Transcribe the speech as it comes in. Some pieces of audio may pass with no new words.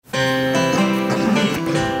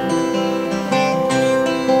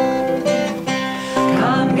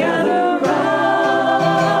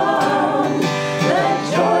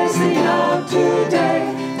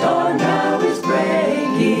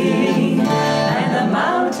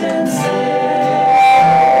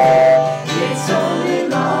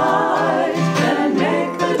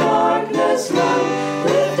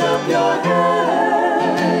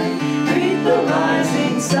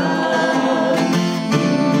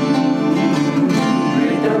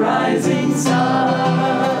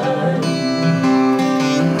sun.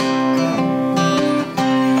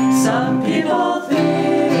 Some people think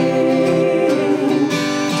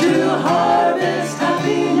to harvest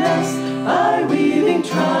happiness by weaving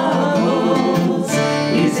troubles,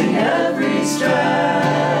 easing every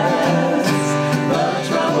stress. But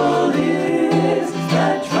trouble is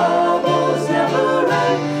that troubles never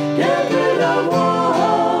end. Get rid of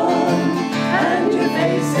one and you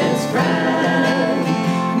face its friend.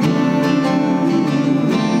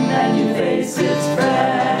 And you face its friend.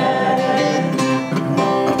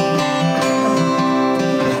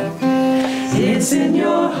 It's in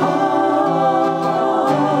your heart.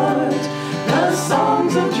 The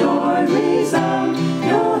songs of joy resound.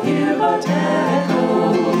 You'll hear but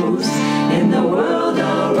echoes in the world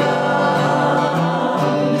around.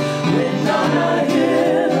 Wind on a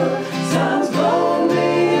hill sounds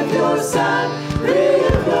lonely if you're sad. Free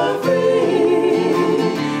if you're free.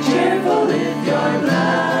 Cheerful if you're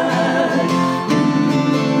glad.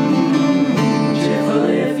 Cheerful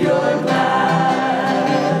if you're glad.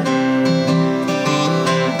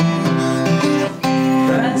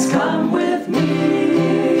 Friends, come with me.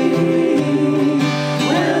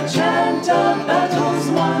 We'll chant of battles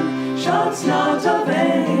won, shouts not of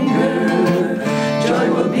anger. Joy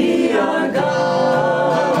will be our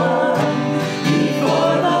guide.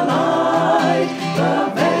 Before the light,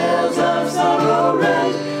 the veils of sorrow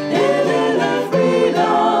rent. In inner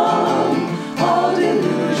freedom, all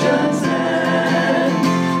delusions end.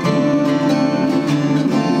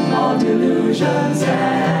 All delusions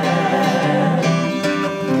end.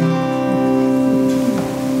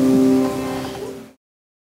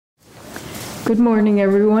 Good morning,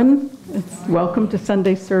 everyone. Welcome to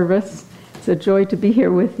Sunday service. It's a joy to be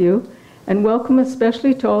here with you. And welcome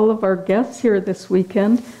especially to all of our guests here this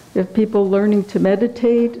weekend. We have people learning to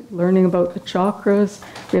meditate, learning about the chakras.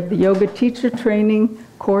 We have the yoga teacher training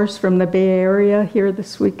course from the Bay Area here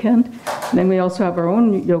this weekend. And then we also have our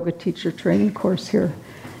own yoga teacher training course here.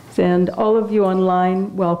 And all of you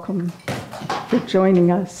online, welcome for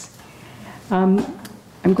joining us. My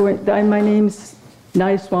name's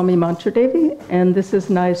Nayaswami Mantradevi, and this is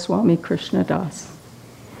Nayaswami Krishna Das.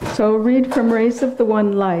 So I'll read from Rays of the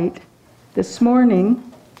One Light. This morning,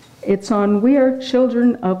 it's on We Are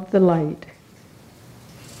Children of the Light.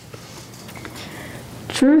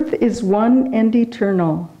 Truth is one and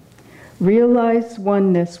eternal. Realize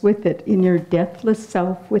oneness with it in your deathless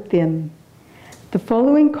self within. The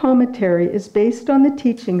following commentary is based on the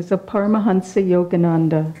teachings of Paramahansa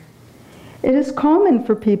Yogananda. It is common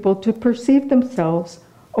for people to perceive themselves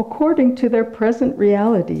according to their present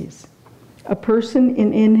realities. A person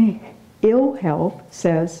in ill health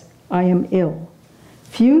says, I am ill.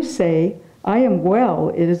 Few say, I am well,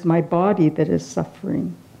 it is my body that is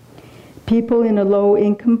suffering. People in a low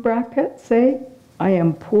income bracket say, I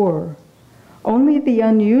am poor. Only the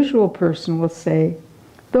unusual person will say,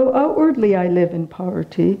 though outwardly I live in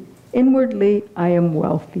poverty, inwardly I am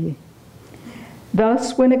wealthy.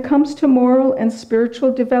 Thus, when it comes to moral and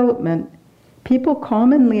spiritual development, people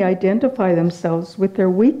commonly identify themselves with their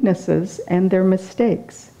weaknesses and their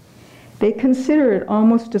mistakes. They consider it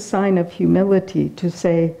almost a sign of humility to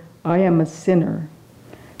say, I am a sinner.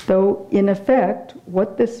 Though, in effect,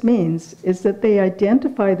 what this means is that they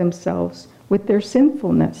identify themselves with their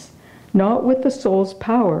sinfulness, not with the soul's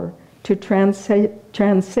power to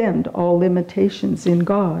transcend all limitations in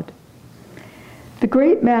God. The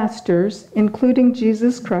great masters, including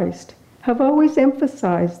Jesus Christ, have always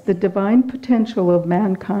emphasized the divine potential of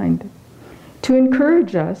mankind. To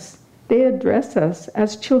encourage us, they address us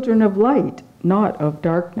as children of light, not of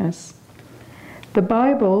darkness. The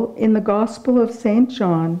Bible, in the Gospel of St.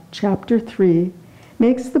 John, chapter 3,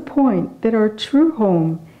 makes the point that our true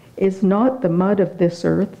home is not the mud of this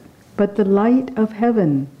earth, but the light of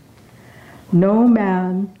heaven. No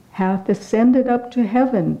man hath ascended up to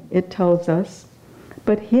heaven, it tells us,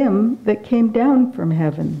 but him that came down from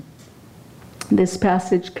heaven. This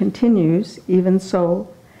passage continues, even so,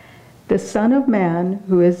 the Son of Man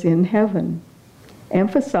who is in heaven,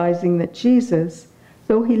 emphasizing that Jesus,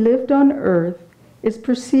 though he lived on earth, is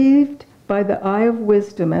perceived by the eye of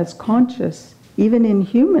wisdom as conscious, even in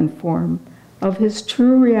human form, of his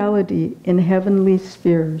true reality in heavenly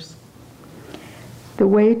spheres. The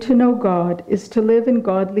way to know God is to live in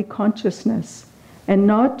godly consciousness, and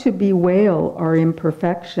not to bewail our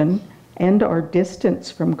imperfection and our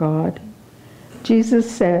distance from God. Jesus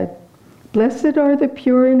said, "Blessed are the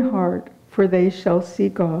pure in heart, for they shall see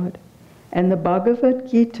God." And the Bhagavad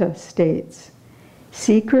Gita states,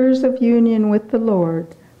 "Seekers of union with the Lord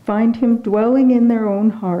find him dwelling in their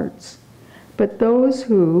own hearts, but those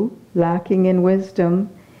who, lacking in wisdom,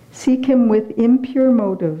 seek him with impure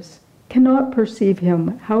motives, cannot perceive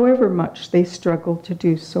him, however much they struggle to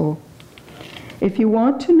do so. If you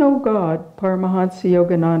want to know God, Paramahansa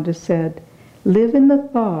Yogananda said, live in the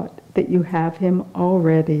thought that you have him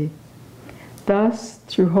already. Thus,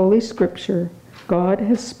 through Holy Scripture, God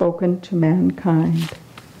has spoken to mankind.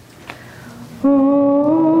 Om,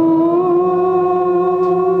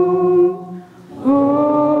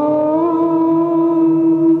 Om,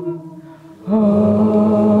 Om.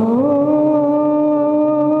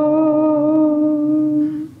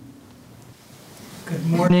 Good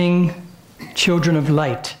morning, children of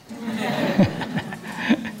light.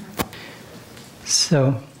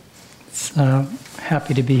 So,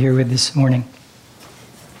 happy to be here with this morning.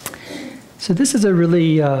 So this is a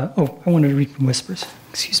really, I wanted to read from Whispers,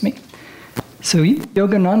 excuse me. So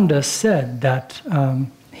Yogananda said that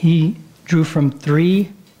he drew from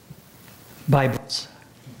 3 Bibles.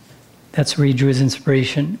 That's where he drew his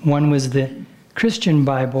inspiration. One was the Christian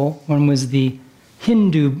Bible, one was the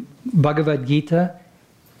Hindu Bhagavad Gita,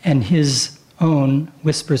 and his own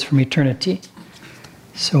Whispers from Eternity.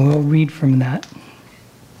 So we'll read from that.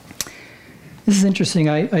 This is interesting.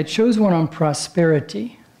 I chose one on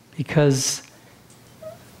prosperity because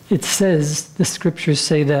it says, the scriptures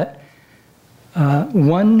say that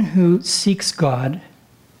one who seeks God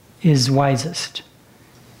is wisest,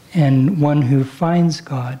 and one who finds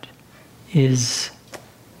God is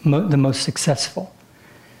the most successful.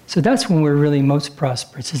 So that's when we're really most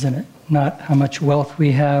prosperous, isn't it? Not how much wealth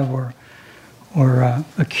we have or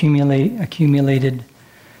accumulated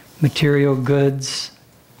material goods,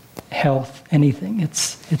 health, anything.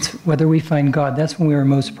 It's whether we find God. That's when we are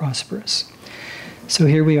most prosperous. So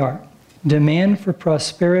here we are. Demand for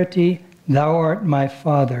prosperity. Thou art my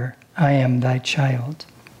Father. I am thy child.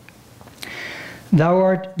 Thou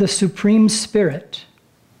art the Supreme Spirit.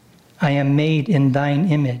 I am made in thine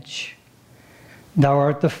image. Thou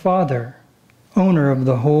art the Father, owner of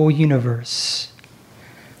the whole universe.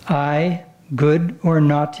 I, good or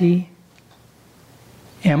naughty,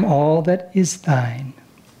 am all that is thine.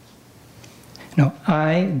 No,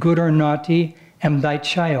 I, good or naughty, am thy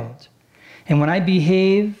child. And when I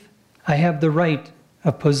behave, I have the right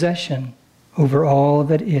of possession over all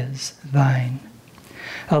that is thine.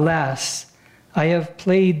 Alas, I have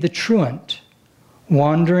played the truant,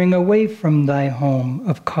 wandering away from thy home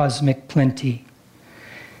of cosmic plenty.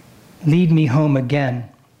 Lead me home again.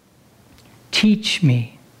 Teach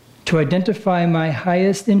me to identify my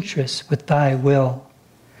highest interests with thy will.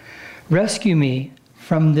 Rescue me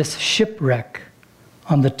from this shipwreck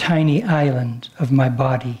on the tiny island of my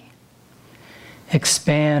body.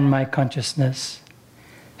 Expand my consciousness.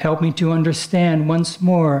 Help me to understand once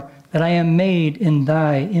more that I am made in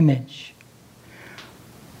thy image.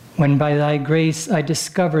 When by thy grace I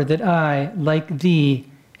discover that I, like thee,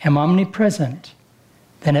 am omnipresent,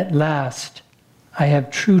 then at last I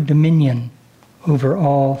have true dominion over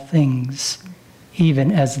all things,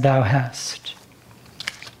 even as thou hast.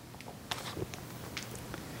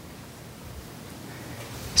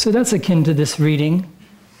 So that's akin to this reading.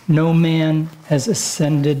 No man has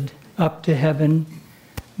ascended up to heaven,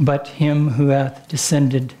 but him who hath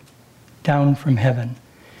descended down from heaven.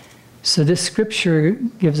 So this scripture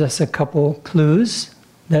gives us a couple clues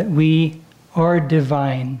that we are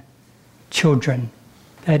divine children.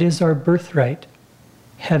 That is our birthright.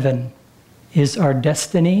 Heaven is our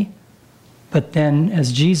destiny. But then,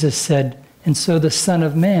 as Jesus said, and so the Son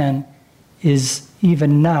of Man is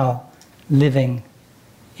even now living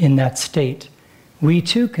in that state. We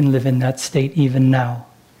too can live in that state even now.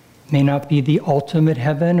 It may not be the ultimate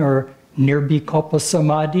heaven or nirvikalpa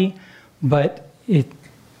samadhi, but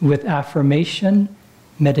with affirmation,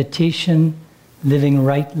 meditation, living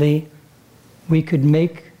rightly, we could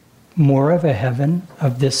make more of a heaven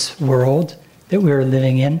of this world that we're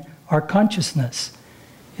living in. Our consciousness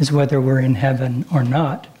is whether we're in heaven or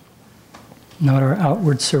not our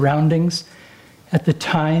outward surroundings. At the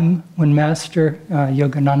time when Master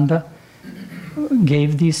Yogananda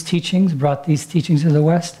gave these teachings, brought these teachings to the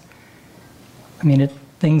West, I mean,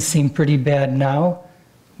 things seem pretty bad now,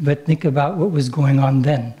 but think about what was going on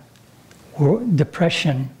then.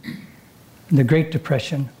 Depression, the Great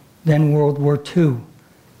Depression, then World War II,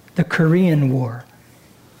 the Korean War.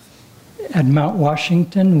 At Mount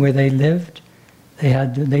Washington, where they lived,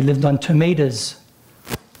 they lived on tomatoes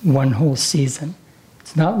one whole season.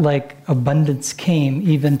 It's not like abundance came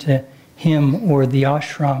even to him or the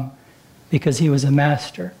ashram because he was a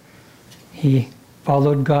master. He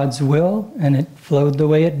followed God's will and it flowed the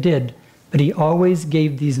way it did. But he always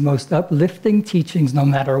gave these most uplifting teachings no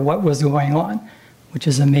matter what was going on, which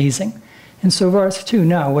is amazing. And so for us too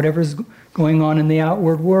now, whatever's going on in the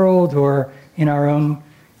outward world or in our own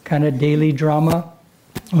kind of daily drama,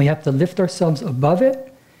 we have to lift ourselves above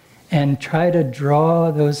it and try to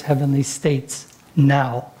draw those heavenly states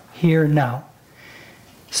now, here, now.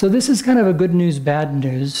 So this is kind of a good news, bad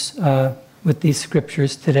news with these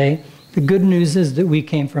scriptures today. The good news is that we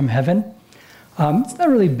came from heaven. It's not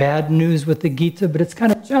really bad news with the Gita, but it's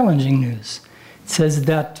kind of challenging news. It says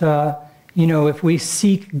that, if we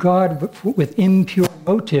seek God with impure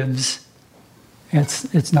motives,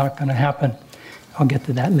 it's not going to happen. I'll get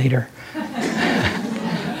to that later.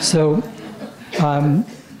 So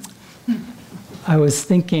I was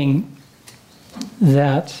thinking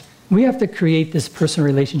that we have to create this personal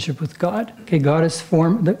relationship with God. Okay, God is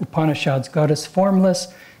the Upanishads, God is formless,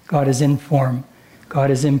 God is in form. God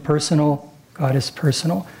is impersonal, God is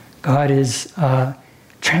personal. God is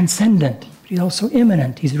transcendent, but he's also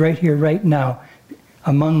immanent. He's right here, right now,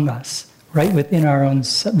 among us, right within our own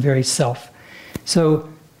very self. So,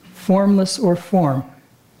 formless or form,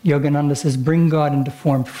 Yogananda says, bring God into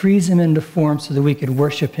form, freeze him into form so that we could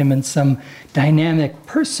worship him in some dynamic,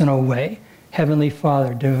 personal way. Heavenly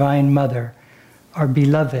Father, Divine Mother, our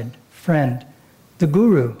beloved friend, the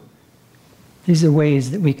Guru. These are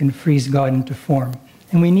ways that we can freeze God into form.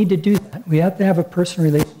 And we need to do that. We have to have a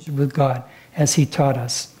personal relationship with God as he taught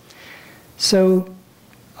us. So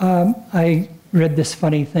I read this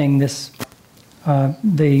funny thing.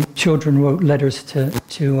 The children wrote letters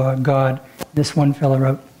to God. This one fellow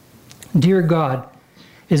wrote, "Dear God,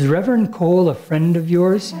 is Reverend Cole a friend of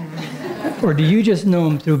yours? Or do you just know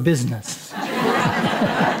him through business?"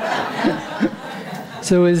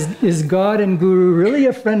 So is God and Guru really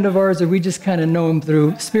a friend of ours, or we just kind of know him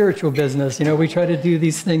through spiritual business? We try to do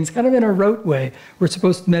these things kind of in a rote way. We're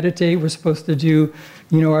supposed to meditate, we're supposed to do,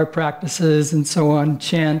 our practices and so on,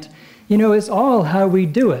 chant. It's all how we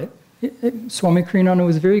do it. Swami Kriyananda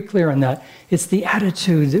was very clear on that. It's the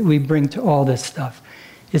attitude that we bring to all this stuff.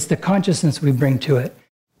 It's the consciousness we bring to it.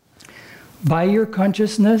 By your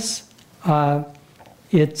consciousness, there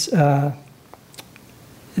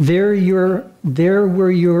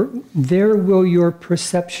will your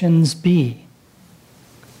perceptions be.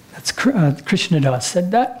 That's Krishnadas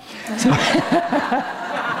said that.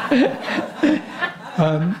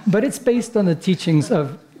 But it's based on the teachings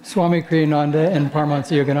of Swami Kriyananda and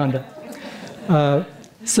Paramahansa Yogananda.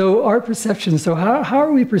 So our perceptions, so how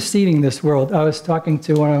are we perceiving this world? I was talking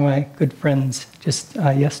to one of my good friends just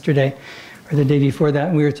yesterday, or the day before that,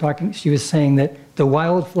 and we were talking, she was saying that the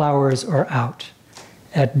wildflowers are out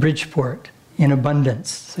at Bridgeport in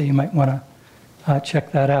abundance. So you might want to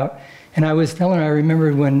check that out. And I was telling her, I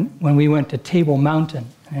remember when we went to Table Mountain.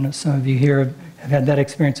 I know some of you here have had that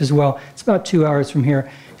experience as well. It's about 2 hours from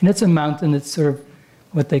here. And it's a mountain that's sort of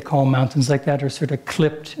what they call mountains like that, are sort of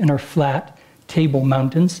clipped and are flat, table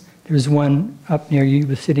mountains. There's one up near you,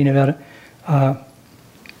 was sitting about it,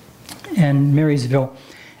 and Marysville.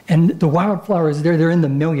 And the wildflowers there, they're in the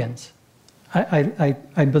millions. I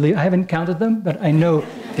believe, I haven't counted them, but I know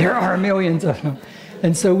there are millions of them.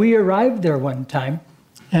 And so we arrived there one time,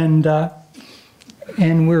 and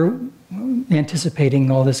we're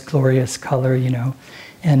anticipating all this glorious color,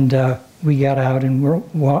 and we got out and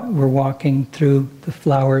we're walking through the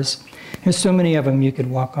flowers. There's so many of them, you could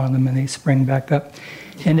walk on them and they spring back up.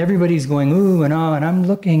 And everybody's going, ooh and ah, and I'm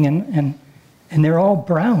looking, and they're all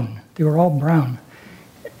brown. They were all brown.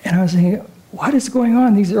 And I was thinking, what is going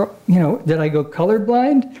on? These are, did I go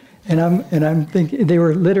colorblind? And I'm thinking, they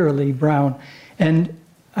were literally brown. And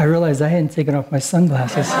I realized I hadn't taken off my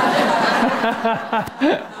sunglasses.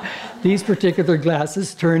 These particular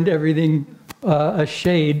glasses turned everything a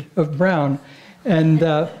shade of brown. And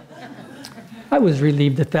I was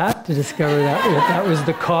relieved at that, to discover that was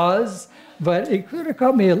the cause. But it could have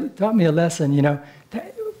taught me a lesson,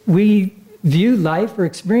 we view life or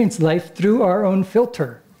experience life through our own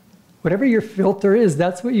filter. Whatever your filter is,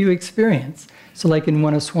 that's what you experience. So like in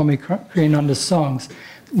one of Swami Kriyananda's songs,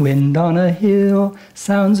 wind on a hill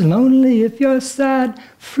sounds lonely if you're sad,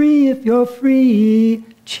 free if you're free,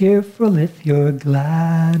 cheerful if you're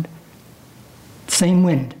glad. Same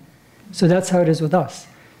wind. So that's how it is with us.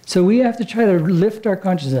 So we have to try to lift our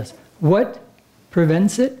consciousness. What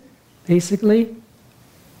prevents it? Basically,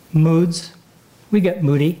 moods. We get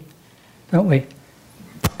moody, don't we?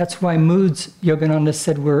 That's why moods, Yogananda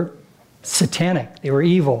said, were satanic. They were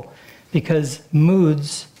evil, because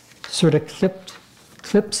moods sort of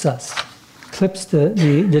clips us, clips the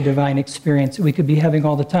divine experience that we could be having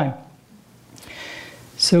all the time.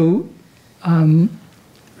 So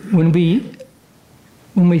when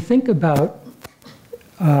we think about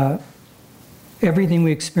everything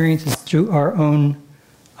we experience is through our own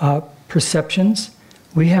perceptions,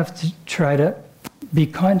 we have to try to be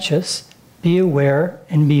conscious, be aware,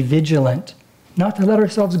 and be vigilant, not to let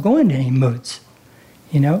ourselves go into any moods.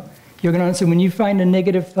 You know, Yogananda said, when you find a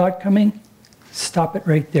negative thought coming, stop it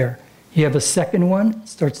right there. You have a second one, it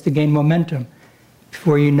starts to gain momentum.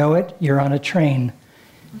 Before you know it, you're on a train,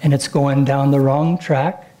 and it's going down the wrong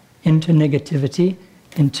track into negativity,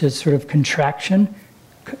 into sort of contraction,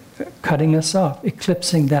 cutting us off,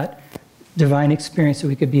 eclipsing that divine experience that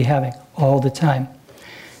we could be having all the time.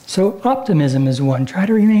 So optimism is one. Try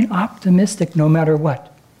to remain optimistic no matter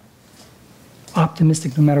what.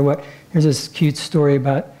 Optimistic no matter what. There's this cute story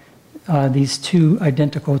about these two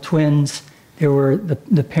identical twins.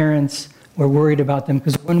 The parents were worried about them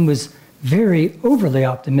because one was very overly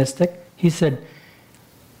optimistic. He said,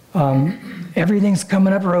 everything's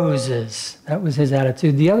coming up roses. That was his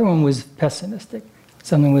attitude. The other one was pessimistic.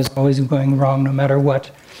 Something was always going wrong no matter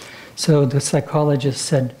what. So the psychologist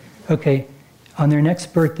said, okay, on their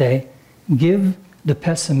next birthday, give the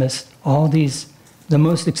pessimist all the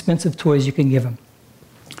most expensive toys you can give him.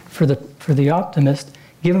 For the optimist,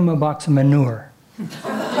 give him a box of manure.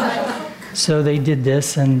 So they did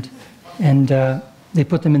this, and they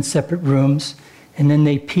put them in separate rooms, and then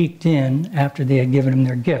they peeked in after they had given them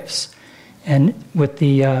their gifts. And with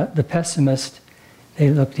the pessimist, they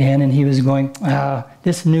looked in, and he was going,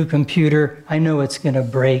 this new computer, I know it's going to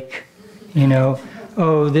break. You know,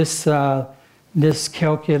 oh, this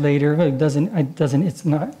calculator, it's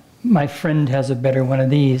not, my friend has a better one of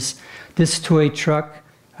these. This toy truck,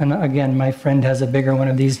 and again, my friend has a bigger one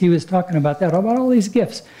of these. He was talking about that, about all these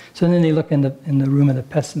gifts. So then they look in the room of the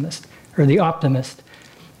pessimist, or the optimist,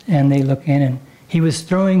 and they look in, and he was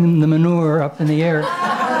throwing the manure up in the air.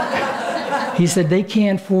 He said, they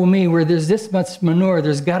can't fool me. Where there's this much manure,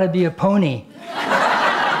 there's got to be a pony.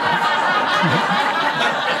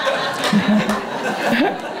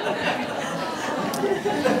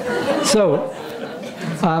 So,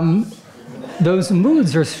 those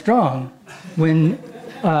moods are strong. When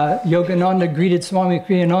Yogananda greeted Swami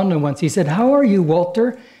Kriyananda once, he said, how are you,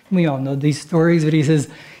 Walter? And we all know these stories, but he says,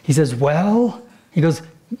 well, he goes,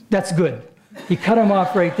 that's good. He cut him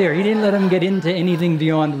off right there. He didn't let him get into anything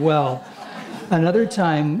beyond well. Another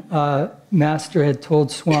time, Master had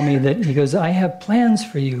told Swami that, he goes, I have plans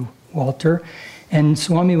for you, Walter. And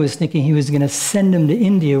Swami was thinking he was going to send him to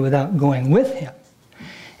India without going with him.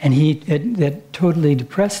 And that totally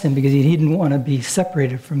depressed him because he didn't want to be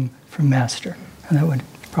separated from Master. And that would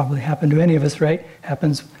probably happen to any of us, right? It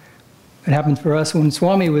happened for us when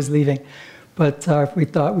Swami was leaving. But if we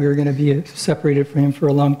thought we were going to be separated from him for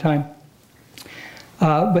a long time.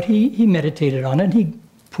 But he meditated on it. He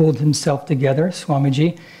pulled himself together,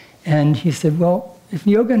 Swamiji, and he said, well, if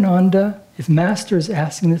Yogananda, if Master is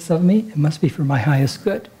asking this of me, it must be for my highest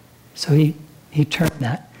good. So he turned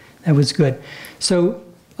that. That was good. So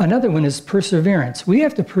another one is perseverance. We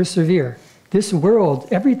have to persevere. This world,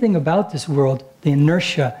 everything about this world, the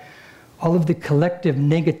inertia, all of the collective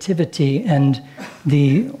negativity and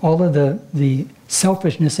all of the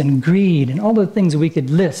selfishness and greed and all the things we could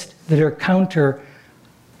list that are counter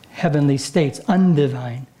heavenly states,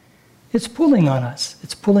 undivine. It's pulling on us.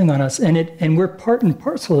 It's pulling on us. And we're part and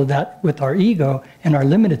parcel of that with our ego and our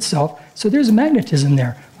limited self. So there's a magnetism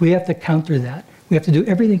there. We have to counter that. We have to do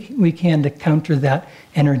everything we can to counter that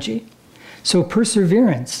energy. So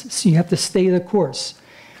perseverance. So you have to stay the course.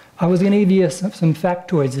 I was going to give you some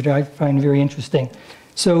factoids that I find very interesting.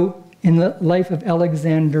 So in the life of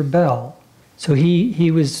Alexander Bell, so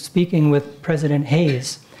he was speaking with President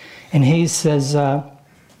Hayes. And Hayes says, Bell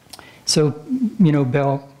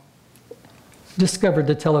discovered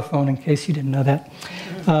the telephone, in case you didn't know that.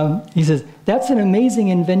 He says, that's an amazing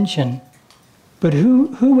invention, but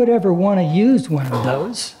who would ever want to use one of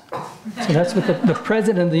those? So that's what the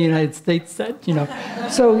President of the United States said,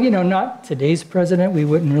 So, not today's president, we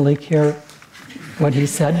wouldn't really care what he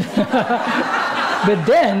said. But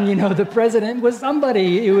then, the president was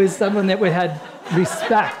somebody. It was someone that had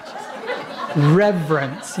respect,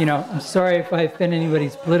 reverence. I'm sorry if I offend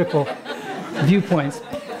anybody's political viewpoints.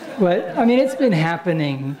 But, it's been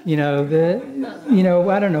happening,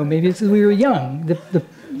 I don't know, maybe it's because we were young.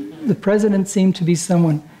 The president seemed to be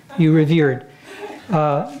someone you revered.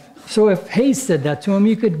 So if Hayes said that to him,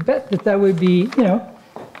 you could bet that would be, that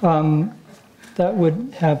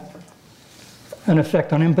would have an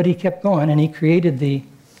effect on him. But he kept going, and he created the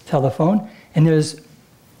telephone. And there's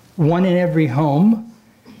one in every home.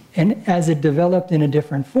 And as it developed in a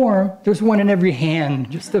different form, there's one in every hand,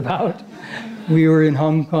 just about. We were in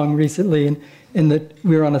Hong Kong recently, and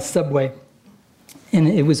we were on a subway. And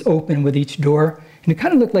it was open with each door. And it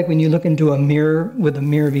kind of looked like when you look into a mirror with a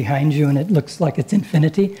mirror behind you, and it looks like it's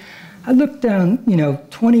infinity. I looked down,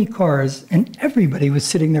 20 cars, and everybody was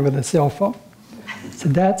sitting there with a cell phone. So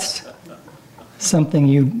that's something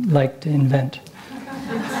you'd like to invent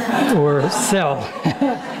or sell.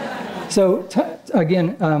 So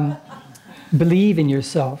again, believe in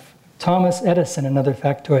yourself. Thomas Edison, another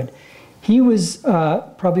factoid. He was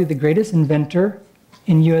probably the greatest inventor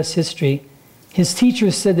in US history. His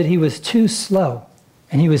teachers said that he was too slow,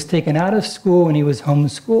 and he was taken out of school and he was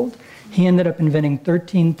homeschooled. He ended up inventing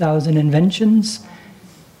 13,000 inventions.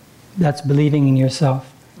 That's believing in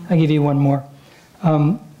yourself. I'll give you one more.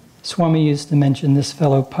 Swami used to mention this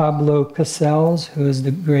fellow, Pablo Casals, who is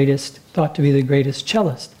thought to be the greatest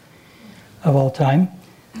cellist of all time.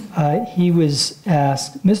 He was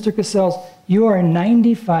asked, Mr. Casals, you are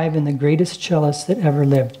 95 and the greatest cellist that ever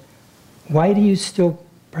lived. Why do you still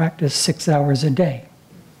practice 6 hours a day?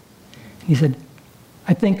 He said,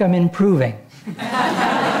 I think I'm improving.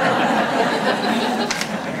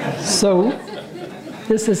 So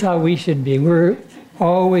this is how we should be. We're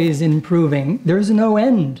always improving. There's no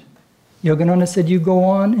end. Yogananda said you go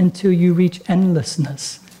on until you reach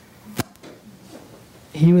endlessness.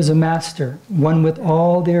 He was a master, one with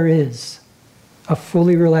all there is, a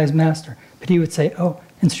fully realized master. But he would say, oh,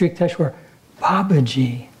 in Sri Yukteswar,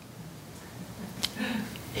 Babaji.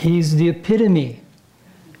 He's the epitome.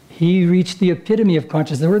 He reached the epitome of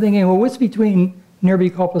consciousness. We're thinking, well, what's between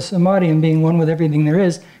Nirvikalpa Samadhi and being one with everything there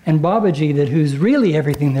is, and Babaji, that who's really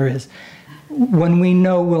everything there is? When we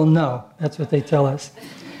know, we'll know. That's what they tell us.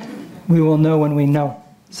 We will know when we know.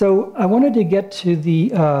 So I wanted to get to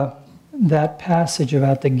that passage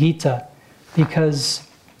about the Gita, because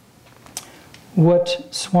what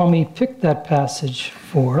Swami picked that passage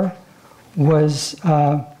for was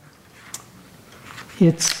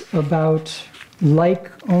it's about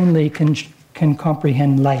like only can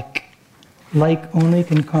comprehend like. Like only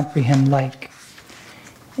can comprehend like.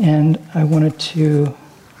 And I wanted to,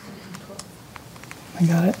 I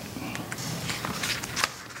got it.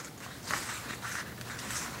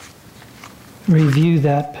 Review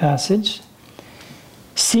that passage.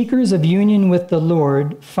 Seekers of union with the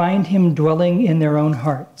Lord find him dwelling in their own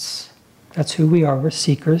hearts. That's who we are, we're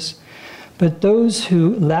seekers. But those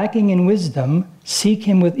who, lacking in wisdom, seek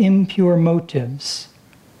him with impure motives,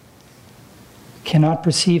 cannot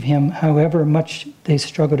perceive him, however much they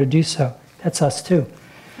struggle to do so. That's us too.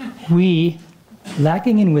 We,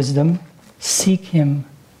 lacking in wisdom, seek him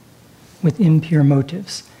with impure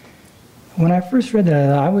motives. When I first read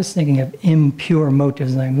that, I was thinking of impure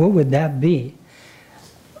motives, like, what would that be?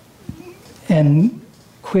 And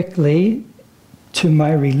quickly, to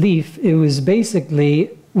my relief, it was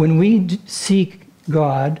basically when we seek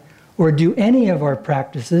God or do any of our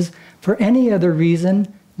practices for any other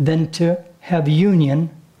reason than to have union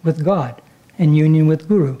with God and union with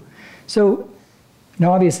Guru. So,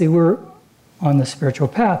 obviously we're on the spiritual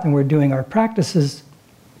path and we're doing our practices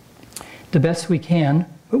the best we can,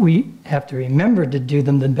 but we have to remember to do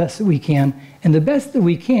them the best that we can. And the best that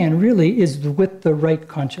we can really is with the right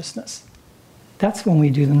consciousness. That's when we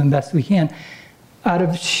do them the best we can. Out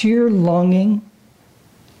of sheer longing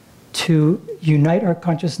to unite our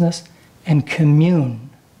consciousness and commune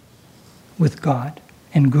with God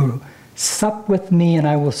and Guru. Sup with me and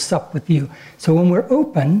I will sup with you. So when we're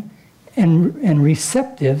open and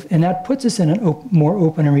receptive, and that puts us in a more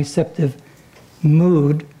open and receptive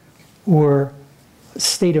mood or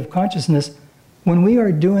state of consciousness, when we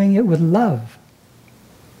are doing it with love.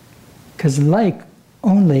 Because like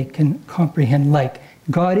only can comprehend like.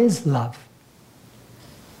 God is love.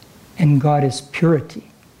 And God is purity.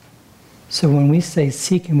 So when we say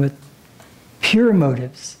seek him with pure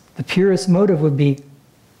motives, the purest motive would be,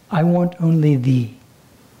 I want only thee.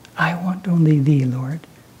 I want only thee, Lord.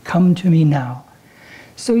 Come to me now.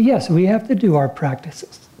 So yes, we have to do our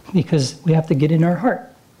practices because we have to get in our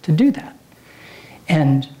heart to do that.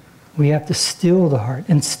 And we have to still the heart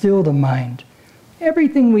and still the mind.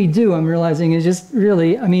 Everything we do, I'm realizing, is just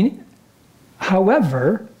really,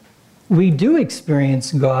 however, we do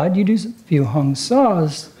experience God. You do a few hung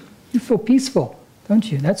saws, you feel peaceful,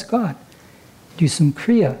 don't you? That's God. Do some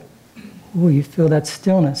kriya. Ooh, you feel that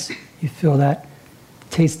stillness. You feel that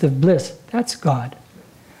taste of bliss. That's God.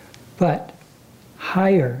 But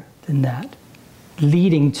higher than that,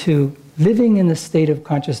 leading to living in the state of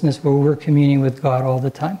consciousness where we're communing with God all the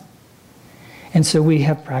time. And so we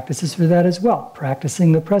have practices for that as well,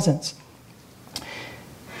 practicing the presence.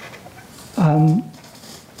 In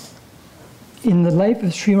the life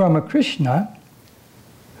of Sri Ramakrishna,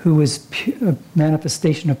 who was a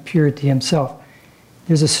manifestation of purity himself,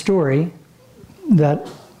 there's a story that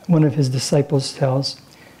one of his disciples tells.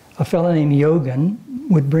 A fellow named Yogan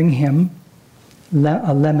would bring him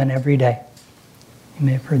a lemon every day. You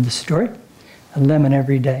may have heard the story. A lemon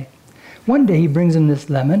every day. One day he brings him this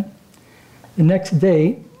lemon. The next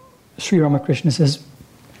day, Sri Ramakrishna says,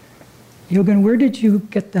 Yogan, where did you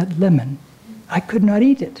get that lemon? I could not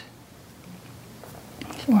eat it.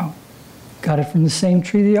 He said, well, got it from the same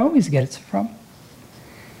tree that he always gets it from.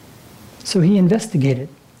 So he investigated.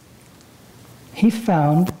 He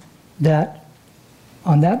found that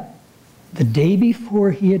the day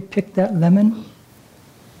before he had picked that lemon,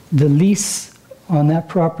 the lease on that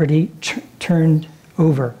property turned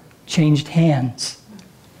over, changed hands.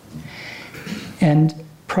 And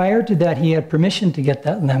prior to that, he had permission to get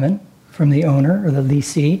that lemon from the owner or the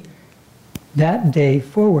leasee. That day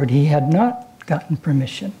forward, he had not gotten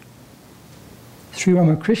permission. Sri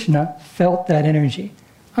Ramakrishna felt that energy.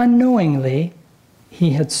 Unknowingly,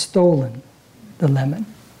 he had stolen the lemon,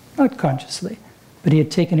 not consciously, but he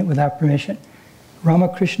had taken it without permission.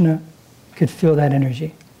 Ramakrishna could feel that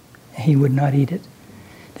energy. He would not eat it.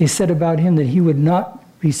 They said about him that he would not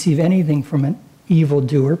receive anything from an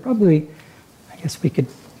evildoer. Probably, I guess we could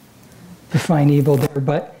define evil there,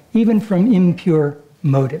 but even from impure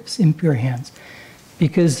motives, impure hands,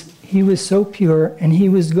 because he was so pure and he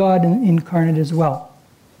was God incarnate as well.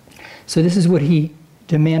 So this is what he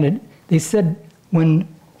demanded. They said when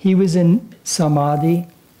he was in samadhi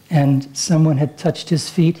and someone had touched his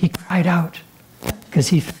feet, he cried out because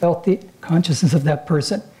he felt the consciousness of that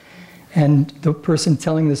person. And the person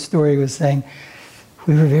telling the story was saying,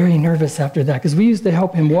 we were very nervous after that because we used to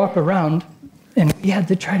help him walk around and we had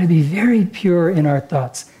to try to be very pure in our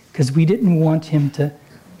thoughts because we didn't want him to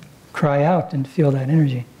cry out and feel that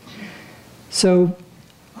energy. So,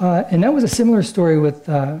 and that was a similar story with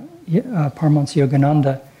Paramahansa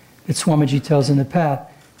Yogananda that Swamiji tells in the Path,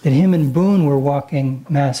 that him and Boone were walking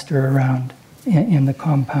Master around in the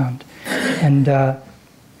compound. And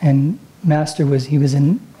Master was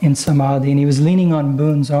in samadhi and he was leaning on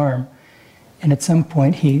Boone's arm. And at some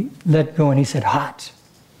point he let go and he said, hot.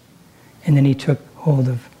 And then he took hold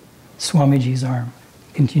of Swamiji's arm,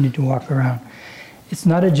 continued to walk around. It's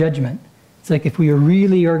not a judgment. It's like if we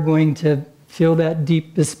really are going to feel that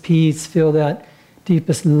deepest peace, feel that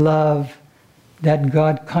deepest love, that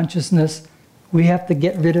God consciousness, we have to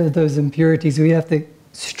get rid of those impurities. We have to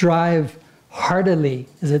strive heartily,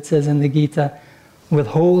 as it says in the Gita, with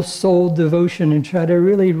whole soul devotion and try to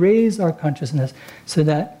really raise our consciousness so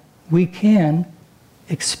that we can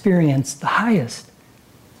experience the highest.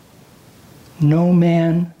 No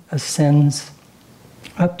man ascends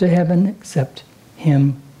up to heaven except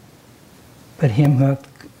him, but him who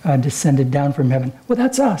hath descended down from heaven. Well,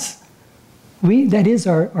 that's us. That is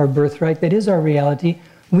our birthright. That is our reality.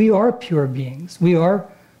 We are pure beings. We are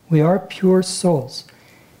pure souls.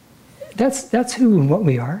 That's who and what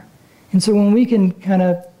we are. And so when we can kind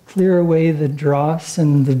of clear away the dross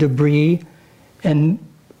and the debris and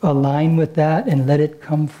align with that and let it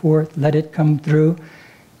come forth, let it come through,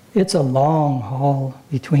 it's a long haul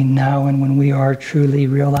between now and when we are truly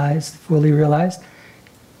realized, fully realized.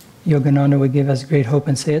 Yogananda would give us great hope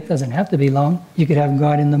and say it doesn't have to be long. You could have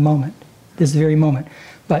God in the moment, this very moment.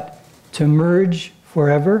 But to merge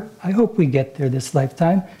forever, I hope we get there this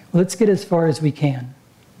lifetime. Let's get as far as we can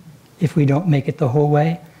if we don't make it the whole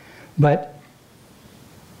way. But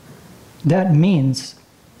that means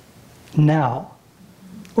now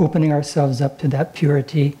opening ourselves up to that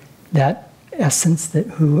purity, that essence, that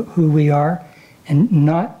who we are, and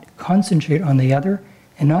not concentrate on the other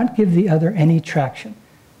and not give the other any traction.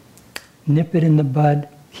 Nip it in the bud,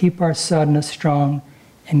 keep our sadhana strong,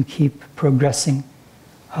 and keep progressing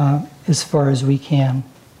as far as we can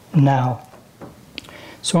now.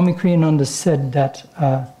 Swami Kriyananda said that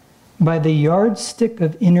by the yardstick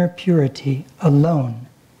of inner purity alone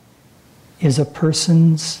is a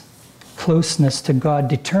person's closeness to God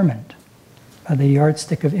determined, by the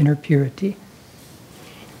yardstick of inner purity.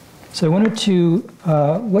 So I wanted to,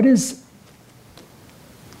 what is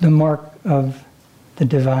the mark of the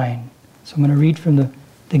divine? So I'm going to read from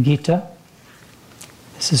the Gita.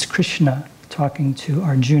 This is Krishna talking to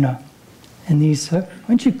Arjuna. And these, why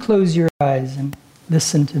don't you close your eyes and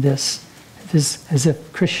listen to this as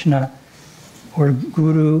if Krishna or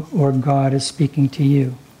Guru or God is speaking to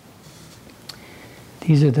you.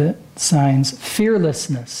 These are the signs: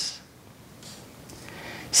 fearlessness,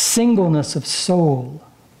 singleness of soul,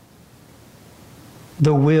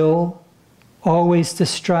 the will always to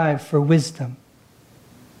strive for wisdom,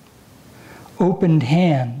 opened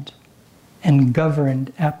hand and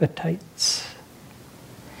governed appetites,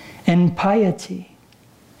 and piety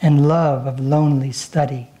and love of lonely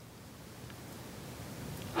study,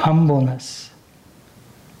 humbleness,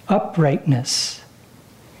 uprightness,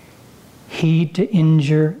 heed to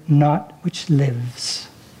injure not which lives.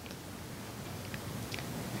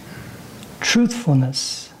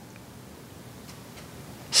 Truthfulness,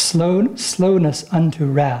 slowness unto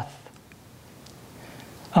wrath,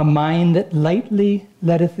 a mind that lightly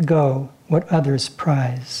letteth go what others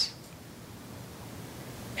prize,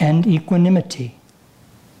 and equanimity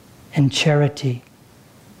and charity,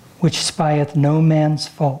 which spieth no man's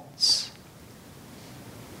faults,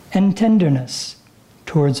 and tenderness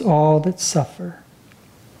towards all that suffer,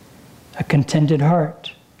 a contented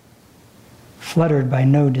heart, fluttered by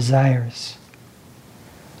no desires,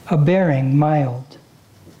 a bearing mild,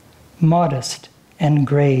 modest and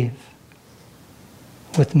grave,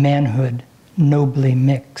 with manhood nobly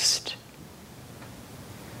mixed,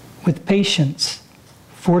 with patience,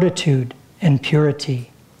 fortitude, and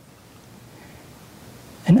purity,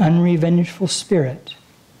 an unrevengeful spirit,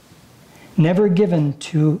 never given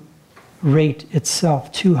to rate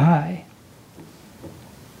itself too high.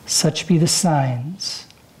 Such be the signs,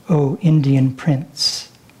 O Indian prince,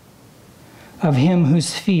 of him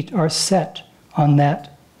whose feet are set on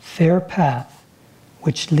that fair path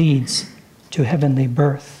which leads to heavenly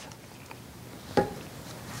birth.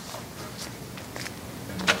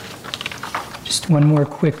 Just one more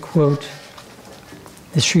quick quote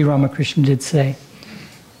that Sri Ramakrishna did say,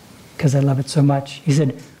 because I love it so much. He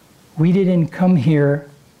said, we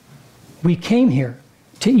came here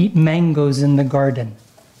to eat mangoes in the garden.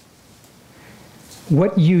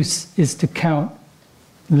 What use is to count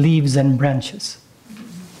leaves and branches?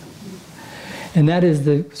 And that is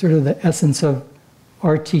the sort of the essence of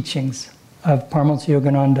our teachings of Paramahansa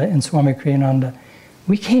Yogananda and Swami Kriyananda.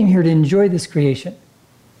 We came here to enjoy this creation.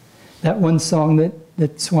 That one song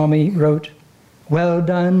that Swami wrote, well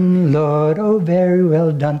done, Lord, oh very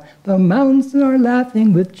well done. The mountains are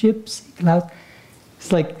laughing with gypsy clouds.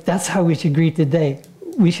 It's like, that's how we should greet the day.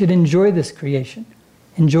 We should enjoy this creation.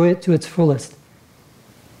 Enjoy it to its fullest.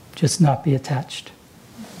 Just not be attached.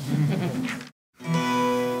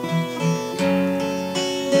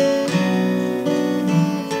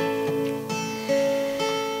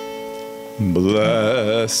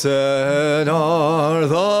 Blessed are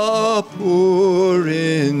the poor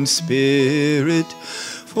in spirit,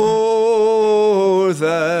 for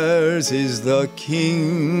theirs is the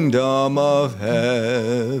kingdom of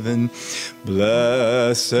heaven.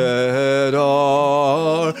 Blessed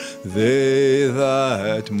are they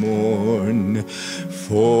that mourn,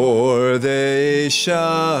 for they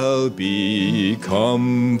shall be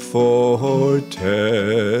comforted.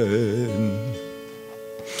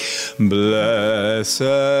 Blessed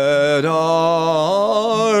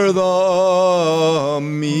are the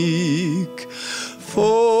meek,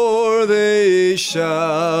 for they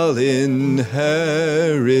shall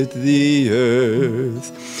inherit the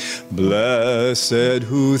earth. Blessed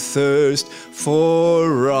who thirst for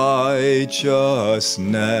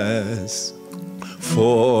righteousness,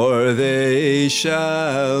 for they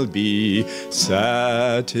shall be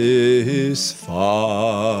satisfied.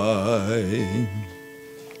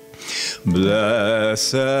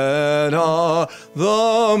 Blessed are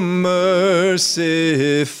the merciful,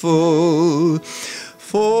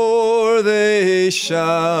 for they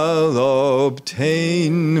shall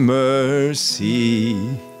obtain mercy.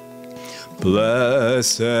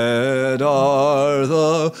 Blessed are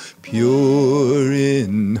the pure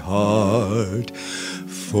in heart,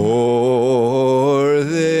 for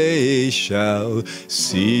they shall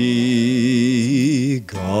see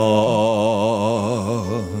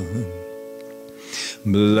God.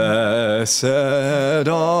 Blessed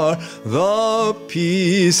are the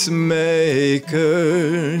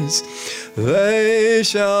peacemakers, they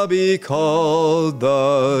shall be called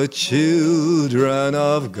the children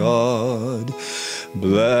of God.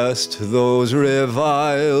 Blessed those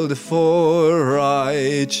reviled for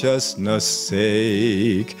righteousness'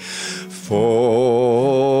 sake,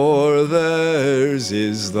 for theirs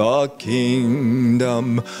is the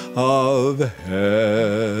kingdom of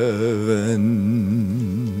heaven.